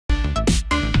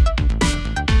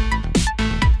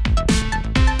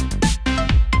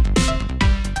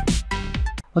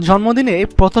জন্মদিনে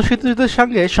পথশিশুদের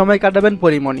সঙ্গে সময় কাটাবেন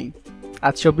পরিমণি।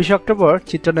 আজ 24 অক্টোবর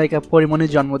চিত্রনায়িকা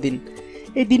পরিমণির জন্মদিন।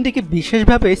 এই দিনটিকে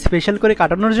বিশেষভাবে স্পেশাল করে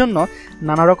কাটানোর জন্য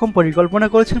নানা রকম পরিকল্পনা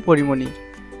করেছেন পরিমণি।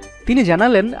 তিনি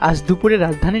জানালেন আজ দুপুরে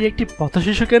রাজধানীর একটি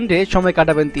পথশিশু কেন্দ্রে সময়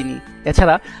কাটাবেন তিনি।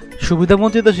 এছাড়া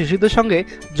সুবিধাবঞ্চিত শিশুদের সঙ্গে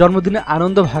জন্মদিনে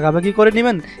আনন্দ ভাগাভাগি করে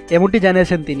নেবেন এমনটি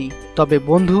জানিয়েছেন তিনি। তবে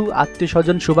বন্ধু, আত্মীয়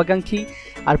স্বজন, শুভাকাঙ্ক্ষী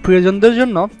আর প্রিয়জনদের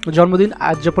জন্য জন্মদিন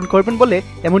উদযাপন করবেন বলে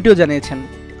এমনটিও জানিয়েছেন।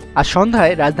 আজ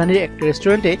সন্ধ্যায় রাজধানীর একটি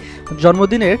রেস্টুরেন্টে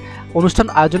জন্মদিনের অনুষ্ঠান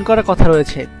আয়োজন করার কথা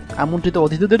রয়েছে। আমন্ত্রিত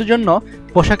অতিথিদের জন্য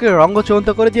পোশাকের রঙও চূড়ান্ত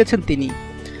করে দিয়েছেন তিনি।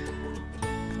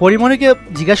 পরিমণিকে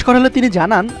জিজ্ঞাসা করা হলে তিনি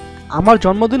জানান, আমার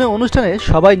জন্মদিনের অনুষ্ঠানে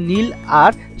সবাই নীল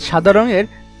আর সাদা রঙের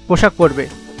পোশাক পরবে।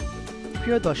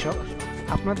 প্রিয় দর্শক,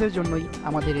 আপনাদের জন্যই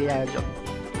আমাদের এই আয়োজন।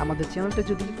 আমাদের চ্যানেলটা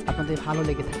যদি আপনাদের ভালো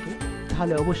লেগে থাকে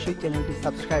তাহলে অবশ্যই চ্যানেলটি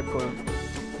সাবস্ক্রাইব করুন।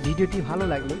 ভিডিওটি ভালো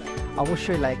লাগলে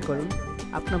অবশ্যই লাইক করুন,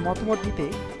 আপনার মতামত দিতে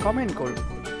কমেন্ট করুন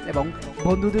এবং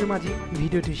বন্ধুদের মাঝে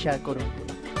ভিডিওটি শেয়ার করুন।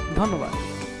 ধন্যবাদ।